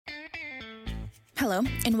Hello,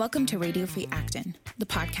 and welcome to Radio Free Acton, the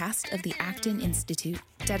podcast of the Acton Institute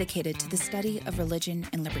dedicated to the study of religion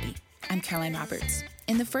and liberty. I'm Caroline Roberts.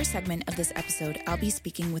 In the first segment of this episode, I'll be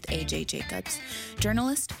speaking with A.J. Jacobs,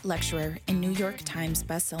 journalist, lecturer, and New York Times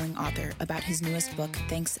bestselling author about his newest book,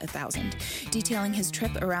 Thanks 1,000, detailing his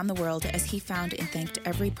trip around the world as he found and thanked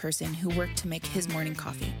every person who worked to make his morning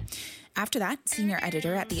coffee. After that, senior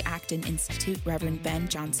editor at the Acton Institute, Reverend Ben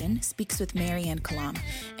Johnson, speaks with Mary Ann Kalam,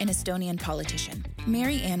 an Estonian politician.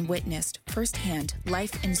 Mary Ann witnessed firsthand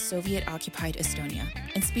life in Soviet-occupied Estonia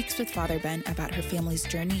and speaks with Father Ben about her family's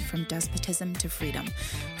journey from despotism to freedom,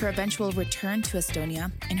 her eventual return to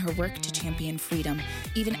Estonia, and her work to champion freedom,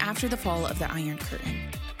 even after the fall of the Iron Curtain.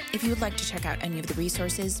 If you would like to check out any of the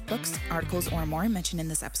resources, books, articles, or more mentioned in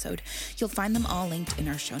this episode, you'll find them all linked in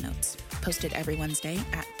our show notes, posted every Wednesday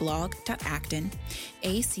at blog.acton.org.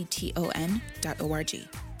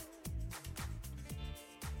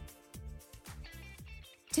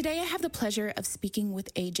 Today, I have the pleasure of speaking with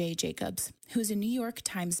A.J. Jacobs, who is a New York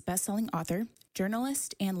Times bestselling author,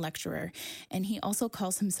 journalist, and lecturer, and he also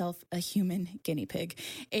calls himself a human guinea pig.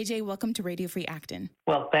 A.J., welcome to Radio Free Acton.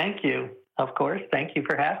 Well, thank you. Of course. Thank you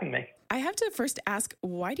for having me. I have to first ask,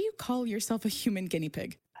 why do you call yourself a human guinea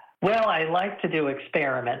pig? Well, I like to do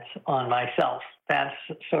experiments on myself. That's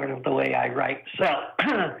sort of the way I write. So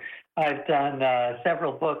I've done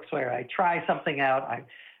several books where I try something out.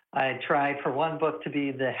 I tried for one book to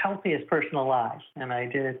be the healthiest person alive, and I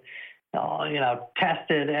did,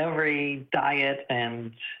 tested every diet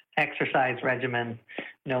and exercise regimen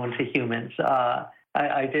known to humans.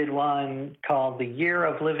 I did one called The Year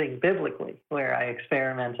of Living Biblically, where I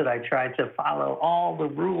experimented. I tried to follow all the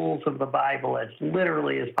rules of the Bible as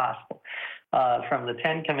literally as possible, from the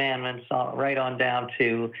Ten Commandments right on down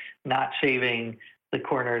to not shaving the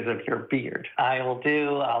corners of your beard. I'll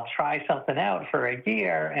try something out for a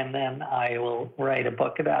year, and then I will write a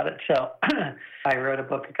book about it. So I wrote a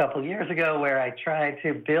book a couple years ago where I tried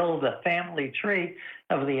to build a family tree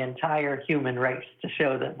of the entire human race to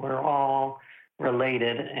show that we're all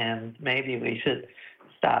related, and maybe we should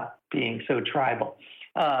stop being so tribal.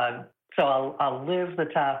 So I'll live the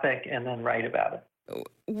topic and then write about it.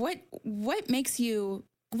 What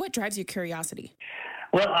drives your curiosity?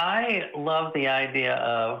 Well, I love the idea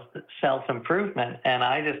of self-improvement, and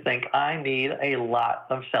I just think I need a lot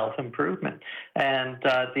of self-improvement. And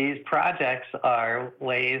these projects are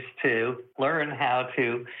ways to learn how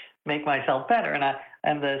to make myself better.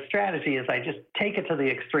 And the strategy is I just take it to the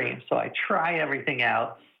extreme. So I try everything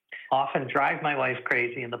out, often drive my wife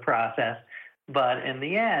crazy in the process. But in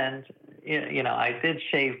the end, I did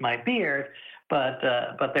shave my beard, but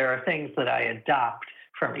there are things that I adopt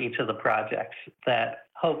from each of the projects that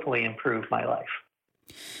hopefully improve my life.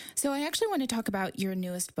 So I actually want to talk about your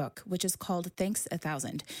newest book, which is called Thanks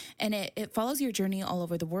 1,000. And it follows your journey all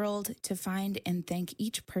over the world to find and thank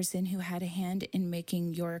each person who had a hand in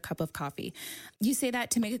making your cup of coffee. You say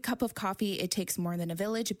that to make a cup of coffee, it takes more than a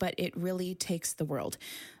village, but it really takes the world.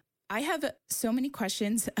 I have so many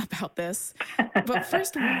questions about this. But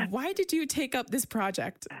first, why did you take up this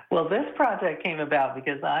project? Well, this project came about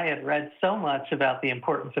because I had read so much about the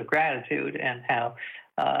importance of gratitude and how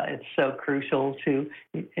it's so crucial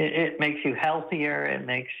it makes you healthier, it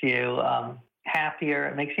makes you happier,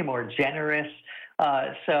 it makes you more generous.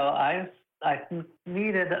 So I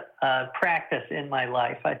needed practice in my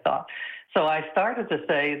life, I thought. So I started to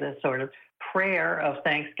say this sort of prayer of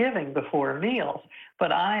Thanksgiving before meals,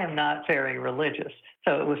 but I am not very religious.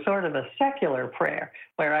 So it was sort of a secular prayer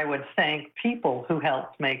where I would thank people who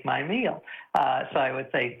helped make my meal. So I would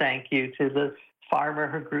say thank you to the farmer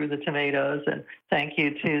who grew the tomatoes, and thank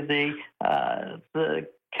you to the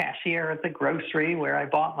cashier at the grocery where I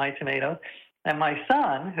bought my tomatoes. And my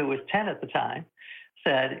son, who was 10 at the time,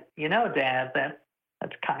 said, Dad,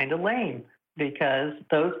 that's kind of lame because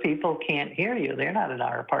those people can't hear you. They're not in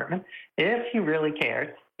our apartment. If you really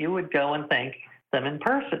cared, you would go and thank them in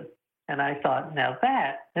person. And I thought, now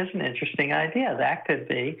that is an interesting idea. That could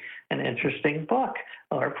be an interesting book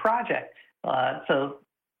or project. So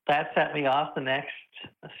that set me off the next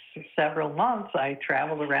several months. I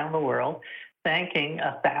traveled around the world thanking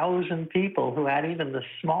 1,000 people who had even the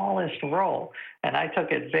smallest role. And I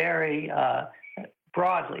took it very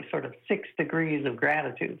broadly, sort of 6 degrees of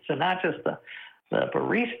gratitude. So not just the the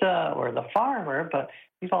barista or the farmer, but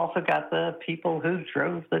you've also got the people who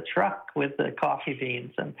drove the truck with the coffee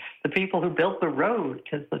beans, and the people who built the road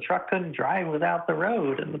because the truck couldn't drive without the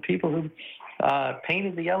road, and the people who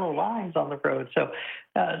painted the yellow lines on the road. So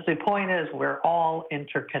the point is, we're all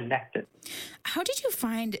interconnected. How did you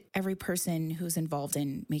find every person who's involved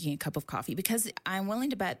in making a cup of coffee? Because I'm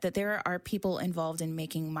willing to bet that there are people involved in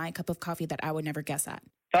making my cup of coffee that I would never guess at.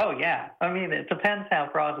 Oh, yeah. I mean, it depends how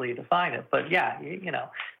broadly you define it. But, yeah,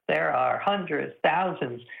 there are hundreds,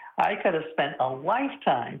 thousands. I could have spent a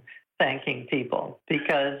lifetime thanking people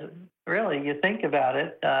because, really, you think about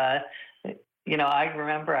it, I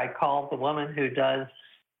remember I called the woman who does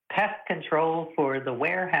pest control for the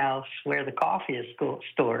warehouse where the coffee is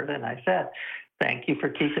stored, and I said, "Thank you for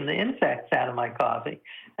keeping the insects out of my coffee."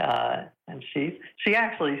 And she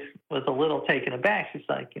actually was a little taken aback. She's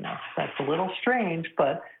like, "That's a little strange,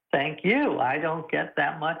 but thank you. I don't get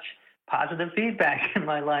that much positive feedback in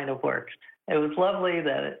my line of work." It was lovely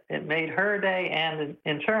that it made her day, and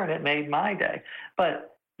in turn, it made my day.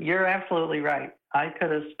 But you're absolutely right. I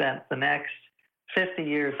could have spent the next 50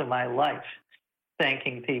 years of my life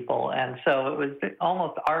thanking people. And so it was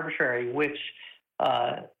almost arbitrary which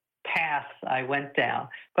paths I went down.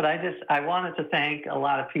 But I wanted to thank a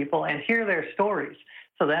lot of people and hear their stories.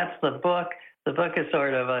 So that's the book. The book is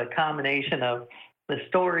sort of a combination of the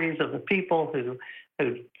stories of the people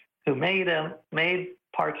who made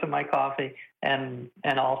parts of my coffee, and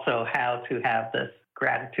also how to have this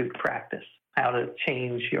gratitude practice, how to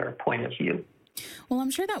change your point of view. Well,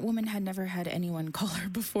 I'm sure that woman had never had anyone call her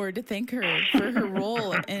before to thank her for her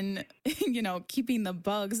role in, keeping the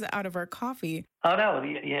bugs out of our coffee. Oh, no.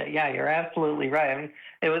 Yeah, you're absolutely right. I mean,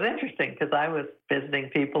 it was interesting because I was visiting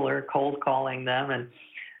people or cold calling them,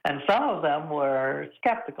 and some of them were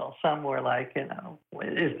skeptical. Some were like,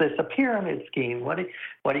 is this a pyramid scheme? What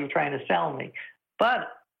are you trying to sell me? But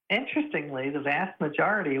interestingly, the vast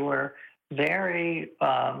majority were very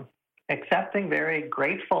accepting, very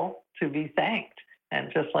grateful to be thanked.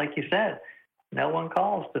 And just like you said, no one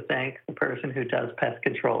calls to thank the person who does pest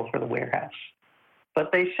control for the warehouse.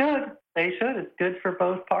 But they should. It's good for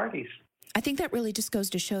both parties. I think that really just goes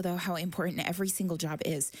to show, though, how important every single job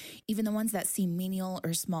is, even the ones that seem menial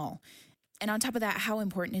or small. And on top of that, how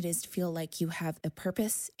important it is to feel like you have a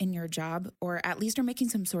purpose in your job, or at least are making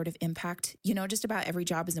some sort of impact. Just about every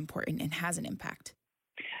job is important and has an impact.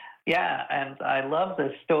 Yeah, and I love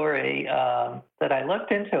this story that I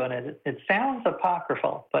looked into, and it sounds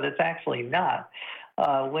apocryphal, but it's actually not.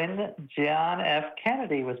 When John F.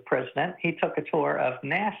 Kennedy was president, he took a tour of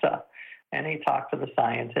NASA, and he talked to the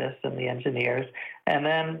scientists and the engineers, and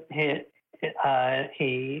then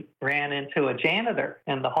he ran into a janitor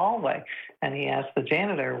in the hallway, and he asked the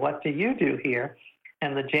janitor, "What do you do here?"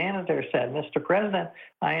 And the janitor said, "Mr. President,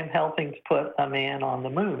 I am helping to put a man on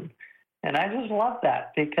the moon." And I just love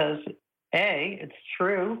that because, A, it's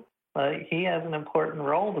true. He has an important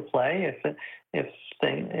role to play. If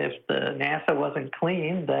the NASA wasn't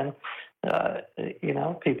clean, then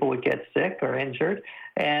people would get sick or injured.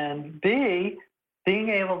 And B, being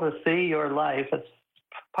able to see your life as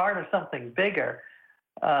part of something bigger,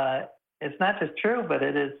 it's not just true, but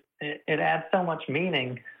it adds so much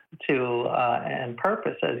meaning to and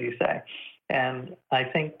purpose, as you say. And I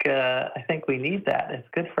think we need that. It's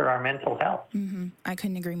good for our mental health. Mm-hmm. I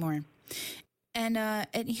couldn't agree more. And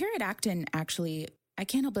here at Acton, actually, I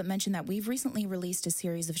can't help but mention that we've recently released a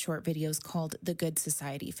series of short videos called The Good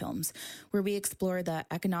Society Films, where we explore the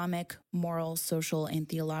economic, moral, social, and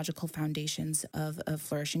theological foundations of a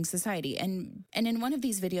flourishing society. And in one of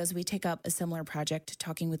these videos, we take up a similar project,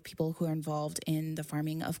 talking with people who are involved in the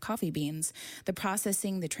farming of coffee beans, the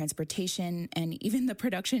processing, the transportation, and even the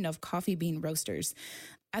production of coffee bean roasters.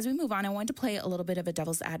 As we move on, I want to play a little bit of a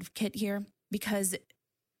devil's advocate here, because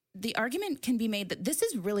the argument can be made that this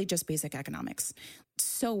is really just basic economics.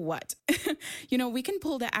 So what? We can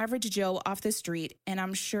pull the average Joe off the street, and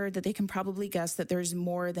I'm sure that they can probably guess that there's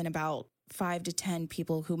more than about 5 to 10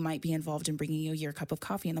 people who might be involved in bringing you your cup of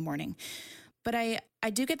coffee in the morning. But I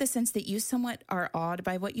do get the sense that you somewhat are awed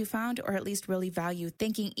by what you found, or at least really value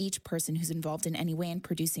thanking each person who's involved in any way in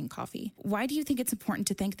producing coffee. Why do you think it's important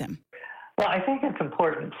to thank them? Well, I think it's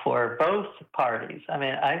important for both parties. I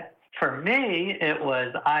mean, for me, it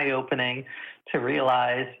was eye-opening to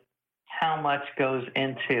realize how much goes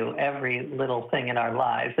into every little thing in our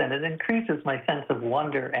lives, and it increases my sense of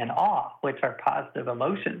wonder and awe, which are positive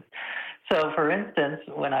emotions. So, for instance,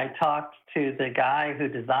 when I talked to the guy who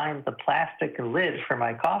designed the plastic lid for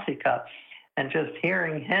my coffee cup, and just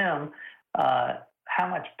hearing him, how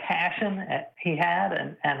much passion he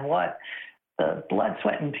had, and what the blood,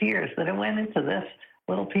 sweat, and tears that it went into this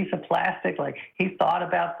little piece of plastic. Like, he thought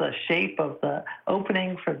about the shape of the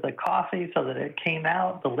opening for the coffee so that it came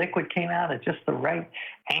out, the liquid came out at just the right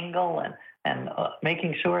angle, and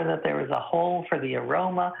making sure that there was a hole for the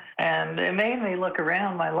aroma. And it made me look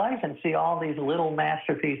around my life and see all these little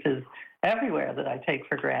masterpieces everywhere that I take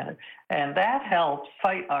for granted. And that helps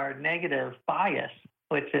fight our negative bias,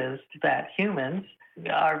 which is that humans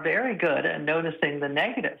are very good at noticing the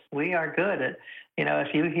negatives. We are good at,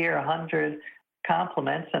 if you hear 100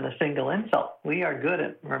 compliments and a single insult, we are good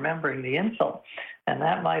at remembering the insult. And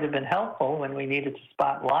that might have been helpful when we needed to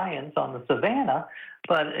spot lions on the savannah,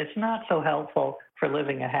 but it's not so helpful for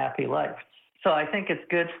living a happy life. So I think it's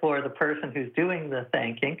good for the person who's doing the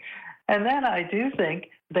thanking. And then I do think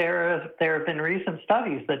there have been recent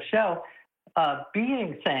studies that show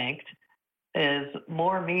being thanked is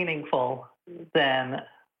more meaningful than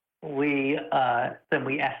we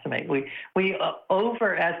estimate. We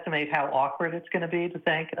overestimate how awkward it's going to be to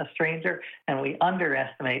thank a stranger, and we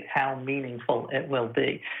underestimate how meaningful it will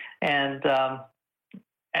be. And I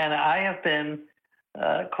have been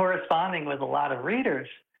corresponding with a lot of readers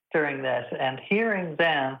during this, and hearing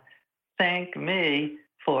them thank me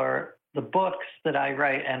for the books that I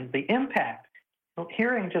write and the impact.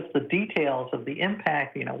 Hearing just the details of the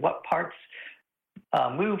impact, what parts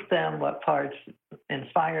moved them, what parts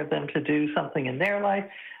inspired them to do something in their life,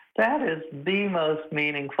 that is the most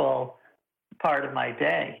meaningful part of my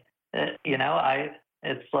day.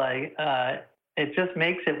 It's like it just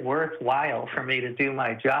makes it worthwhile for me to do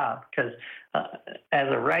my job, because as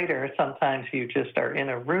a writer, sometimes you just are in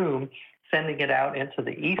a room sending it out into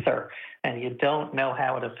the ether, and you don't know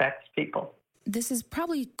how it affects people. This is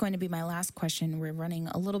probably going to be my last question. We're running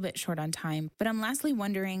a little bit short on time, but I'm lastly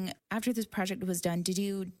wondering, after this project was done, did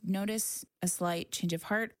you notice a slight change of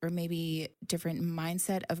heart or maybe different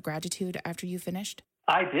mindset of gratitude after you finished?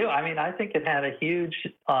 I do. I mean, I think it had a huge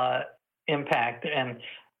impact, and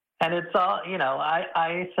it's all,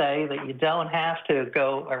 I say that you don't have to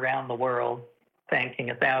go around the world thanking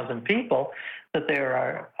 1,000 people, that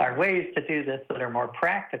there are ways to do this that are more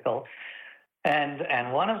practical.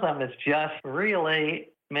 And one of them is just really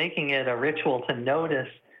making it a ritual to notice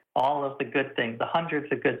all of the good things, the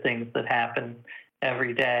hundreds of good things that happen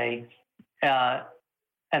every day.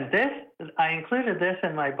 And this, I included this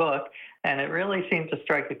in my book, and it really seemed to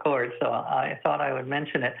strike a chord, so I thought I would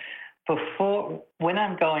mention it. When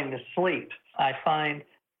I'm going to sleep, I find,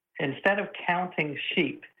 instead of counting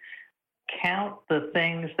sheep, count the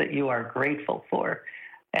things that you are grateful for.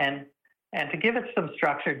 And to give it some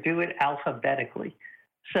structure, do it alphabetically.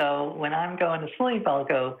 So when I'm going to sleep, I'll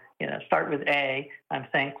go, start with A. I'm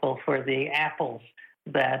thankful for the apples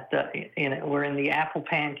that were in the apple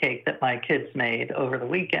pancake that my kids made over the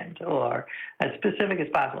weekend, or as specific as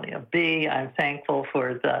possible. B, I'm thankful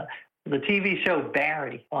for the TV show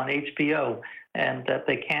Barry on HBO, and that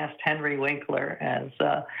they cast Henry Winkler as,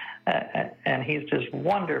 and he's just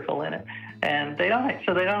wonderful in it. And they don't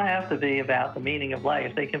have to be about the meaning of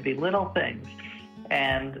life. They can be little things.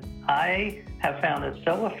 And I have found it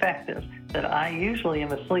so effective that I usually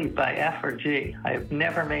am asleep by F or G. I've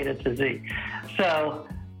never made it to Z. So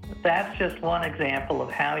that's just one example of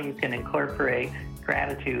how you can incorporate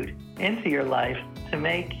gratitude into your life to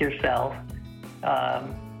make yourself, I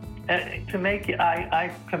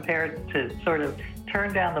compare it to sort of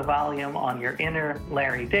turn down the volume on your inner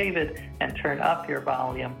Larry David and turn up your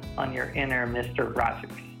volume on your inner Mr. Rogers.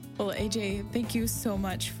 Well, AJ, thank you so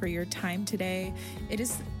much for your time today. It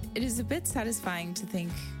is a bit satisfying to think,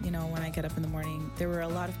 when I get up in the morning, there were a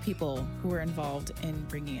lot of people who were involved in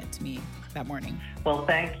bringing it to me that morning. Well,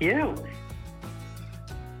 thank you.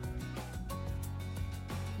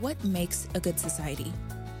 What makes a good society?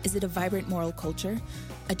 Is it a vibrant moral culture,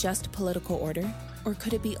 a just political order, or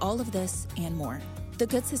could it be all of this and more? The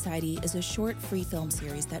Good Society is a short free film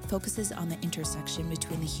series that focuses on the intersection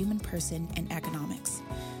between the human person and economics,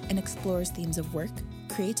 and explores themes of work,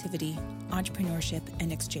 creativity, entrepreneurship,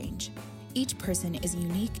 and exchange. Each person is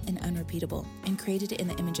unique and unrepeatable, and created in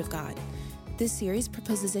the image of God. This series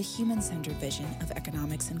proposes a human-centered vision of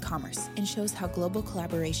economics and commerce, and shows how global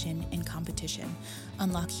collaboration and competition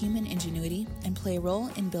unlock human ingenuity and play a role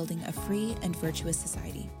in building a free and virtuous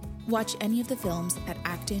society. Watch any of the films at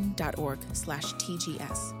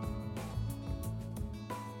acton.org/TGS.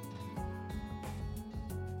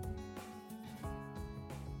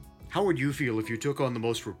 How would you feel if you took on the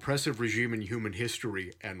most repressive regime in human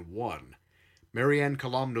history and won? Marianne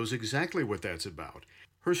Kalam knows exactly what that's about.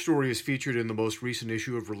 Her story is featured in the most recent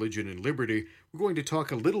issue of Religion and Liberty. We're going to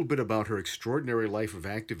talk a little bit about her extraordinary life of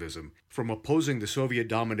activism, from opposing the Soviet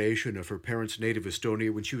domination of her parents' native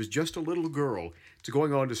Estonia when she was just a little girl, to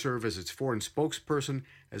going on to serve as its foreign spokesperson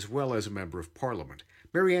as well as a member of parliament.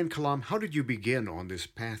 Marianne Kalam, how did you begin on this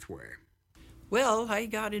pathway? Well, I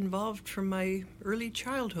got involved from my early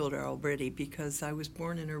childhood already because I was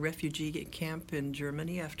born in a refugee camp in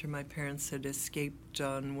Germany after my parents had escaped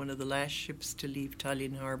on one of the last ships to leave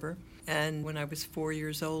Tallinn harbor. And when I was 4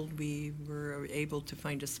 years old, we were able to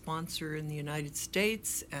find a sponsor in the United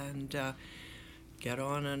States and get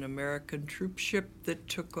on an American troop ship that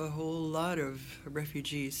took a whole lot of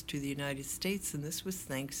refugees to the United States, and this was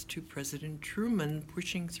thanks to President Truman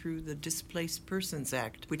pushing through the Displaced Persons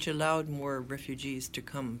Act, which allowed more refugees to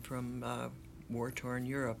come from war-torn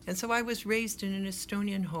Europe. And so I was raised in an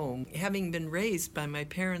Estonian home, having been raised by my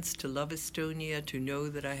parents to love Estonia, to know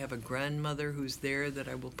that I have a grandmother who's there that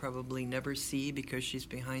I will probably never see because she's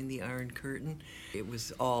behind the Iron Curtain. It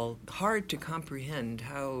was all hard to comprehend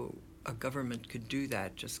how a government could do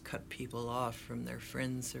that, just cut people off from their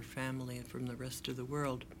friends, their family, and from the rest of the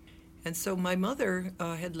world. And so my mother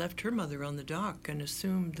had left her mother on the dock and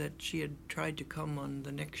assumed that she had tried to come on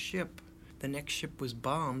the next ship. The next ship was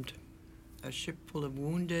bombed. A ship full of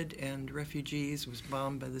wounded and refugees was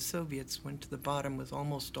bombed by the Soviets, went to the bottom with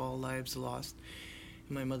almost all lives lost.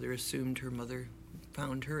 And my mother assumed her mother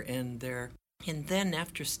found her end there. And then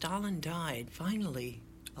after Stalin died, finally,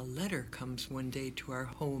 a letter comes one day to our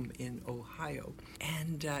home in Ohio,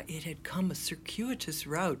 and it had come a circuitous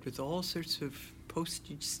route with all sorts of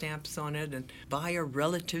postage stamps on it and by our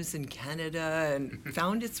relatives in Canada, and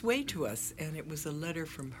found its way to us, and it was a letter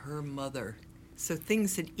from her mother. So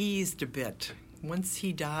things had eased a bit. Once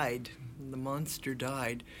he died, the monster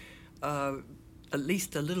died, at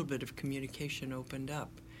least a little bit of communication opened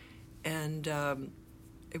up. And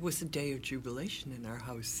it was a day of jubilation in our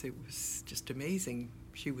house. It was just amazing.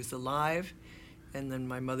 She was alive, and then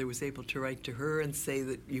my mother was able to write to her and say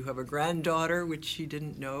that you have a granddaughter, which she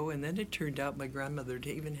didn't know. And then it turned out my grandmother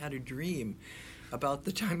even had a dream about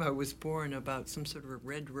the time I was born, about some sort of a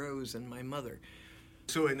red rose and my mother.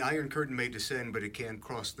 So an Iron Curtain may descend, but it can't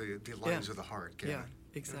cross the lines of the heart, can it? Yeah,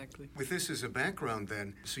 exactly. With this as a background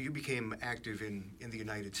then, so you became active in the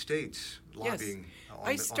United States, lobbying on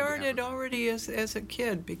I started already as a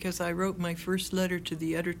kid because I wrote my first letter to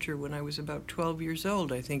the editor when I was about 12 years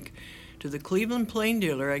old, I think, to the Cleveland Plain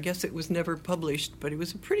Dealer. I guess it was never published, but it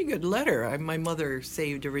was a pretty good letter. My mother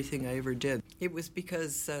saved everything I ever did. It was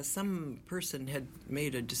because some person had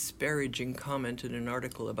made a disparaging comment in an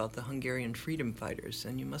article about the Hungarian freedom fighters,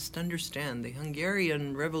 and you must understand the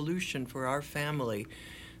Hungarian Revolution for our family.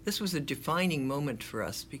 This was a defining moment for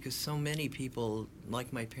us because so many people,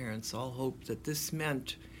 like my parents, all hoped that this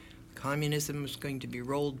meant communism was going to be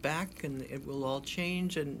rolled back and it will all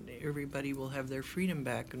change and everybody will have their freedom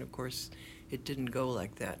back. And of course, it didn't go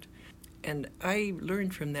like that. And I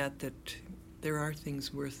learned from that there are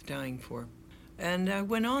things worth dying for. And I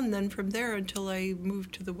went on then from there until I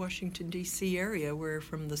moved to the Washington, D.C. area, where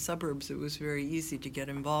from the suburbs it was very easy to get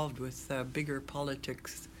involved with bigger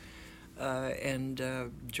politics. And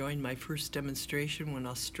joined my first demonstration when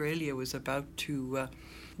Australia was about to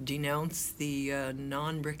denounce the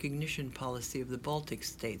non-recognition policy of the Baltic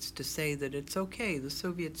states, to say that it's okay, the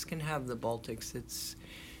Soviets can have the Baltics. This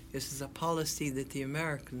is a policy that the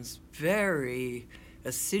Americans very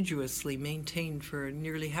assiduously maintained for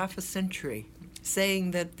nearly half a century,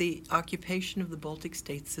 saying that the occupation of the Baltic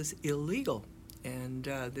states is illegal, and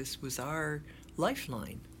this was our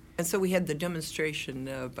lifeline. And so we had the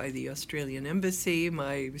demonstration by the Australian embassy.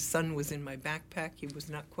 My son was in my backpack. He was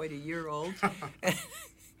not quite a year old.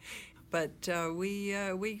 But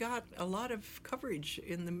we got a lot of coverage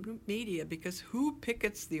in the media because who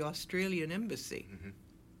pickets the Australian embassy?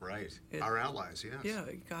 Mm-hmm. Right. Our allies, yes. Yeah,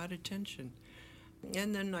 it got attention.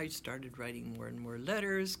 And then I started writing more and more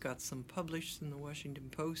letters, got some published in the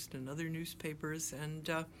Washington Post and other newspapers, and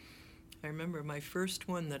I remember my first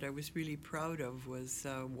one that I was really proud of was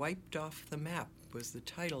Wiped Off the Map, was the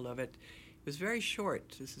title of it. It was very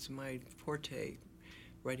short. This is my forte,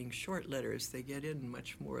 writing short letters. They get in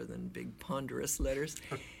much more than big, ponderous letters.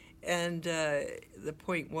 And the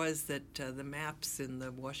point was that the maps in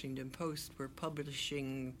the Washington Post were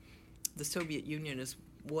publishing the Soviet Union as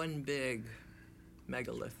one big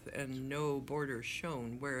megalith and no borders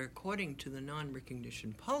shown, where according to the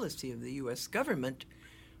non-recognition policy of the U.S. government,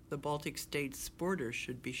 the Baltic states' borders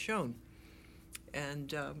should be shown.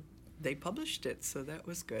 And they published it, so that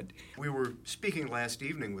was good. We were speaking last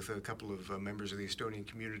evening with a couple of members of the Estonian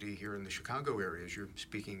community here in the Chicago area, as you're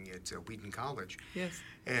speaking at Wheaton College. Yes.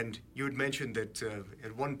 And you had mentioned that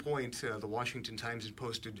at one point the Washington Times had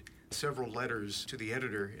posted several letters to the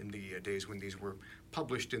editor in the days when these were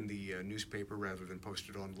published in the newspaper rather than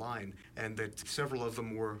posted online, and that several of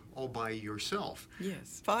them were all by yourself.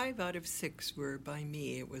 Yes. 5 out of 6 were by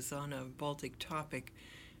me. It was on a Baltic topic.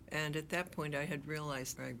 And at that point, I had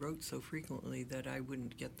realized I wrote so frequently that I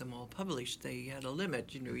wouldn't get them all published. They had a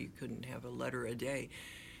limit. You couldn't have a letter a day.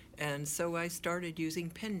 And so I started using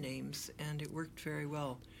pen names, and it worked very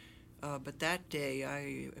well. But that day,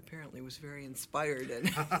 I apparently was very inspired.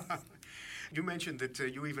 And You mentioned that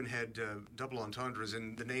you even had double entendres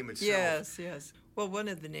in the name itself. Yes. Well, one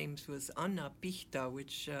of the names was Anna Pihta,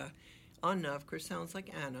 which Anna, of course, sounds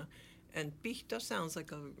like Anna. And Pihta sounds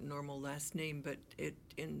like a normal last name, but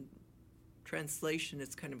in translation,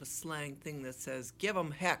 it's kind of a slang thing that says, give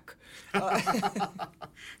 'em heck.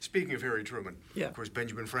 Speaking of Harry Truman, yeah. Of course,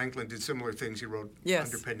 Benjamin Franklin did similar things. He wrote yes.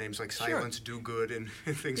 under pen names like Silence, Do Good, and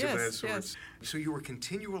things yes, of that sort. Yes. So you were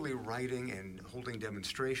continually writing and holding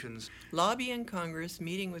demonstrations. Lobbying Congress,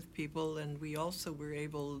 meeting with people, and we also were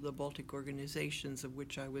able, the Baltic organizations of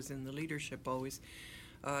which I was in the leadership always,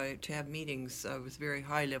 to have meetings with very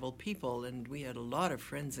high-level people, and we had a lot of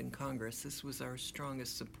friends in Congress. This was our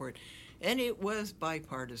strongest support, and it was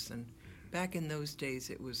bipartisan. Back in those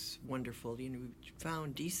days, it was wonderful. We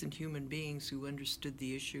found decent human beings who understood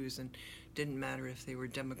the issues, and didn't matter if they were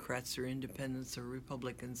Democrats or Independents or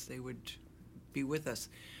Republicans, they would be with us.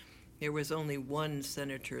 There was only one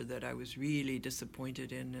senator that I was really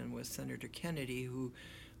disappointed in, and was Senator Kennedy,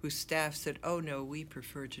 whose staff said, oh no, we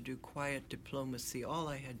prefer to do quiet diplomacy. All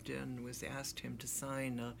I had done was asked him to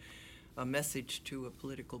sign a message to a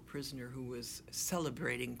political prisoner who was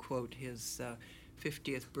celebrating, quote, his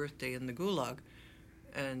 50th birthday in the Gulag,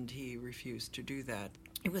 and he refused to do that.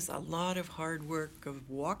 It was a lot of hard work of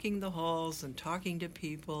walking the halls and talking to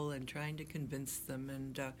people and trying to convince them,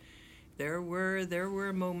 and there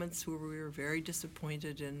were moments where we were very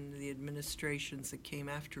disappointed in the administrations that came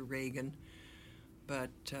after Reagan.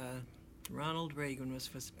 But Ronald Reagan was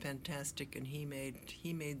fantastic, and he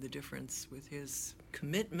made the difference with his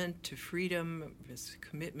commitment to freedom, his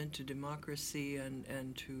commitment to democracy,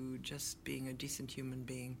 and to just being a decent human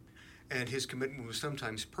being. And his commitment was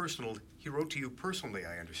sometimes personal. He wrote to you personally,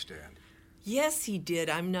 I understand. Yes, he did.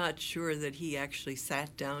 I'm not sure that he actually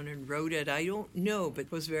sat down and wrote it. I don't know, but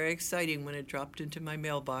it was very exciting when it dropped into my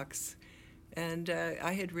mailbox. And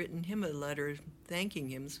I had written him a letter thanking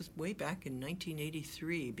him. This was way back in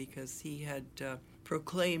 1983, because he had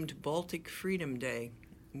proclaimed Baltic Freedom Day,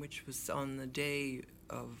 which was on the day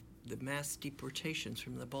of the mass deportations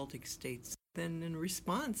from the Baltic states. Then in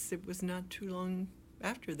response, it was not too long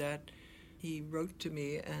after that, he wrote to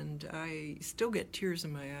me, and I still get tears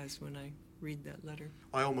in my eyes when I read that letter.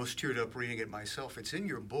 I almost teared up reading it myself. It's in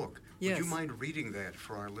your book. Yes. Would you mind reading that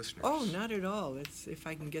for our listeners? Oh, not at all. It's if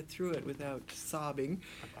I can get through it without sobbing.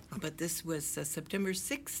 But this was September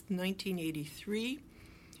 6th, 1983.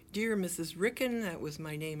 Dear Mrs. Ricken, that was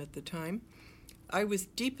my name at the time, I was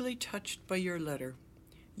deeply touched by your letter.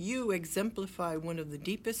 You exemplify one of the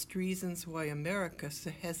deepest reasons why America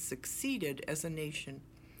has succeeded as a nation.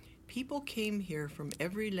 People came here from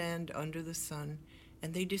every land under the sun,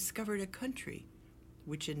 and they discovered a country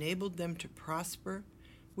which enabled them to prosper,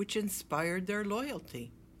 which inspired their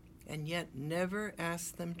loyalty, and yet never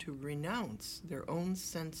asked them to renounce their own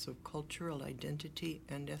sense of cultural identity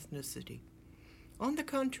and ethnicity. On the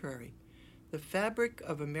contrary, the fabric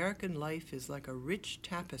of American life is like a rich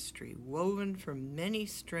tapestry woven from many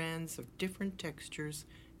strands of different textures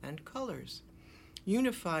and colors,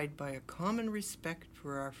 unified by a common respect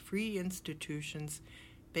for our free institutions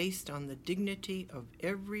based on the dignity of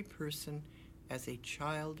every person as a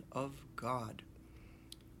child of God.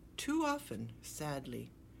 Too often,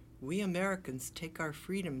 sadly, we Americans take our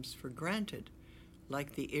freedoms for granted,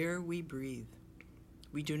 like the air we breathe.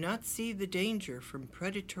 We do not see the danger from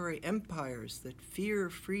predatory empires that fear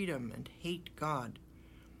freedom and hate God.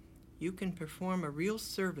 You can perform a real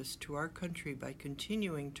service to our country by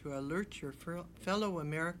continuing to alert your fellow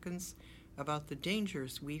Americans about the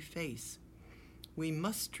dangers we face. We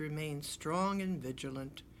must remain strong and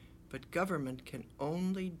vigilant, but government can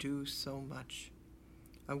only do so much.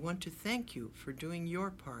 I want to thank you for doing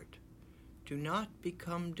your part. Do not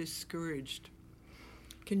become discouraged.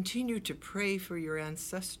 Continue to pray for your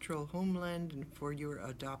ancestral homeland and for your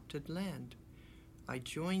adopted land. I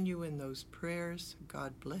join you in those prayers.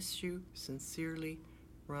 God bless you. Sincerely,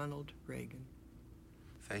 Ronald Reagan.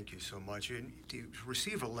 Thank you so much. And to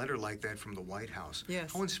receive a letter like that from the White House,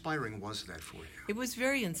 yes. How inspiring was that for you? It was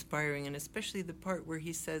very inspiring, and especially the part where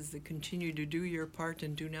he says that continue to do your part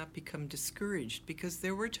and do not become discouraged, because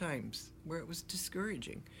there were times where it was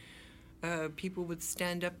discouraging. People would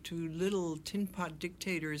stand up to little tin pot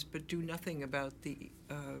dictators but do nothing about the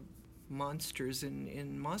monsters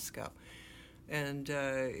in Moscow. And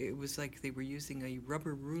it was like they were using a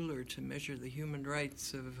rubber ruler to measure the human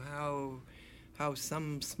rights of how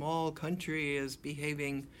some small country is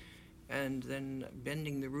behaving, and then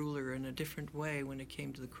bending the ruler in a different way when it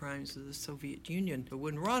came to the crimes of the Soviet Union. But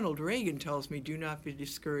when Ronald Reagan tells me, do not be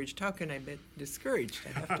discouraged, how can I be discouraged?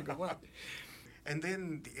 I have to go up. And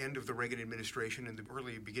then the end of the Reagan administration and the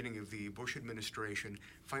early beginning of the Bush administration,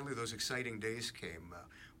 finally those exciting days came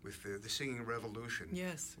with the singing revolution.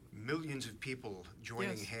 Yes. Millions of people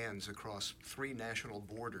joining yes. hands across 3 national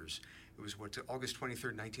borders. It was, August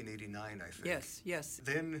 23rd, 1989, I think. Yes, yes.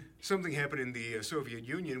 Then something happened in the Soviet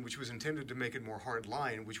Union, which was intended to make it more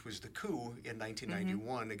hard-line, which was the coup in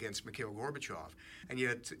 1991 against Mikhail Gorbachev. And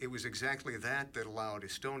yet it was exactly that allowed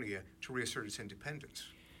Estonia to reassert its independence.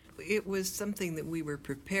 It was something that we were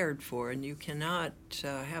prepared for, and you cannot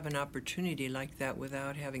have an opportunity like that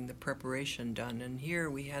without having the preparation done. And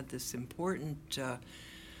here we had this important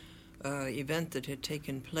event that had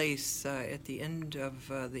taken place at the end of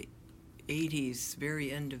the 80s,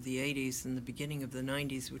 very end of the 80s and the beginning of the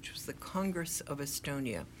 90s, which was the Congress of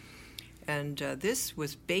Estonia. And this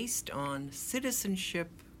was based on citizenship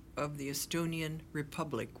of the Estonian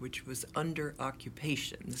Republic, which was under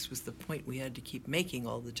occupation. This was the point we had to keep making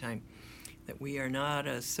all the time, that we are not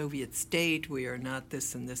a Soviet state, we are not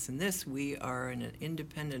this and this and this, we are an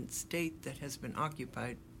independent state that has been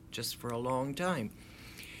occupied just for a long time.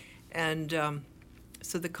 And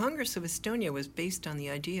so the Congress of Estonia was based on the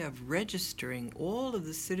idea of registering all of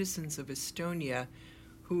the citizens of Estonia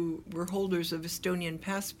who were holders of Estonian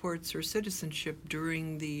passports or citizenship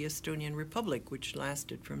during the Estonian Republic, which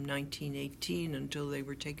lasted from 1918 until they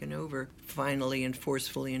were taken over finally and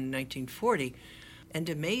forcefully in 1940. And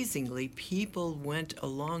amazingly, people went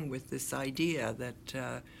along with this idea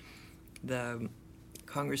that the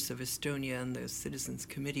Congress of Estonia and the Citizens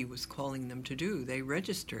Committee was calling them to do. They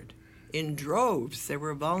registered in droves. There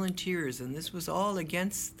were volunteers, and this was all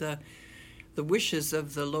against the wishes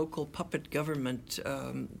of the local puppet government,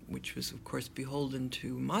 which was, of course, beholden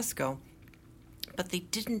to Moscow. But they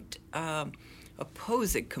didn't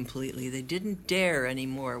oppose it completely. They didn't dare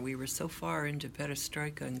anymore. We were so far into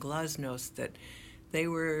perestroika and glasnost that they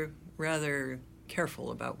were rather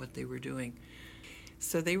careful about what they were doing.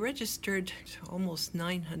 So they registered almost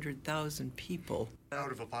 900,000 people.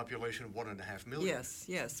 Out of a population of 1.5 million. Yes,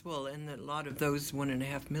 yes. Well, and a lot of those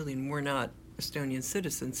 1.5 million were not Estonian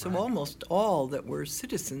citizens, so almost all that were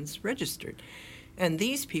citizens registered. And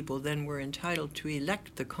these people then were entitled to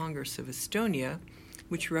elect the Congress of Estonia,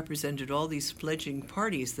 which represented all these fledgling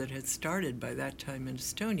parties that had started by that time in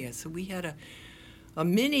Estonia. So we had a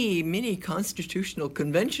mini constitutional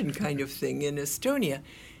convention kind of thing in Estonia.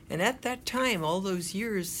 And at that time, all those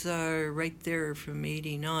years right there from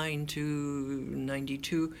 89 to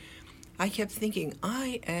 92, I kept thinking,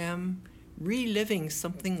 I am reliving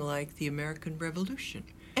something like the American Revolution.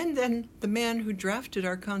 And then the man who drafted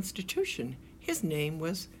our Constitution, his name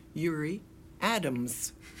was Yuri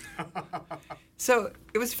Adams. So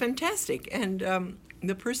it was fantastic. And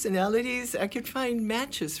the personalities, I could find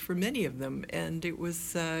matches for many of them. And it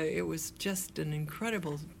was just an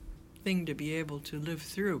incredible thing to be able to live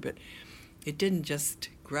through, but it didn't just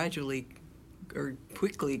gradually or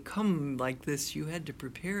quickly come like this. You had to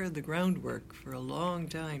prepare the groundwork for a long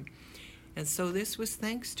time. And so this was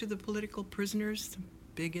thanks to the political prisoners,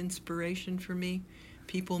 big inspiration for me,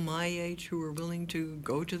 people my age who were willing to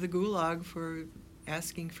go to the Gulag for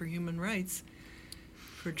asking for human rights,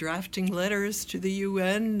 for drafting letters to the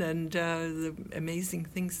UN and the amazing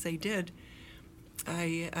things they did.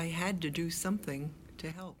 I had to do something to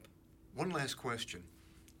help. One last question.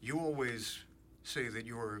 You always say that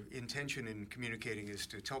your intention in communicating is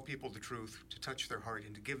to tell people the truth, to touch their heart,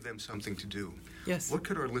 and to give them something to do. Yes. What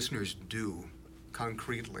could our listeners do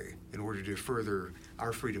concretely in order to further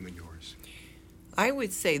our freedom and yours? I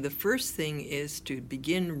would say the first thing is to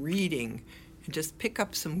begin reading and just pick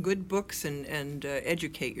up some good books and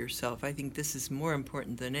educate yourself. I think this is more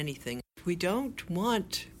important than anything. We don't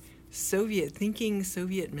want Soviet thinking,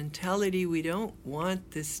 Soviet mentality. We don't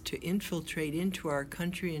want this to infiltrate into our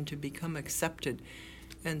country and to become accepted.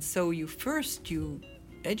 And so you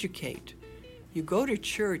educate. You go to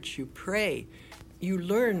church, you pray. You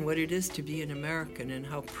learn what it is to be an American and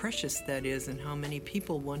how precious that is and how many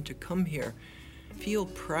people want to come here. feel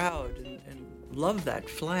proud and love that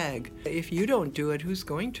flag. If you don't do it, who's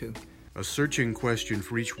going to? A searching question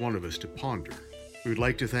for each one of us to ponder. We would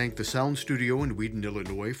like to thank the Sound Studio in Wheaton,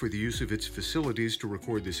 Illinois for the use of its facilities to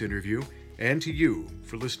record this interview, and to you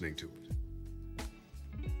for listening to it.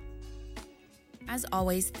 As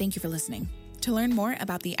always, thank you for listening. To learn more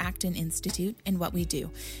about the Acton Institute and what we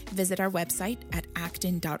do, visit our website at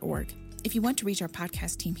acton.org. If you want to reach our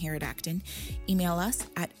podcast team here at Acton, email us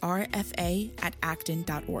at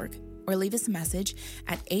rfa@acton.org or leave us a message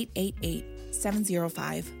at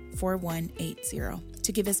 888-705-4180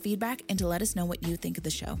 to give us feedback and to let us know what you think of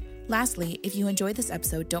the show. Lastly, if you enjoyed this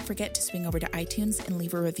episode, don't forget to swing over to iTunes and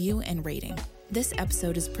leave a review and rating. This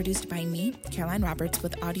episode is produced by me, Caroline Roberts,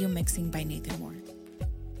 with audio mixing by Nathan Moore.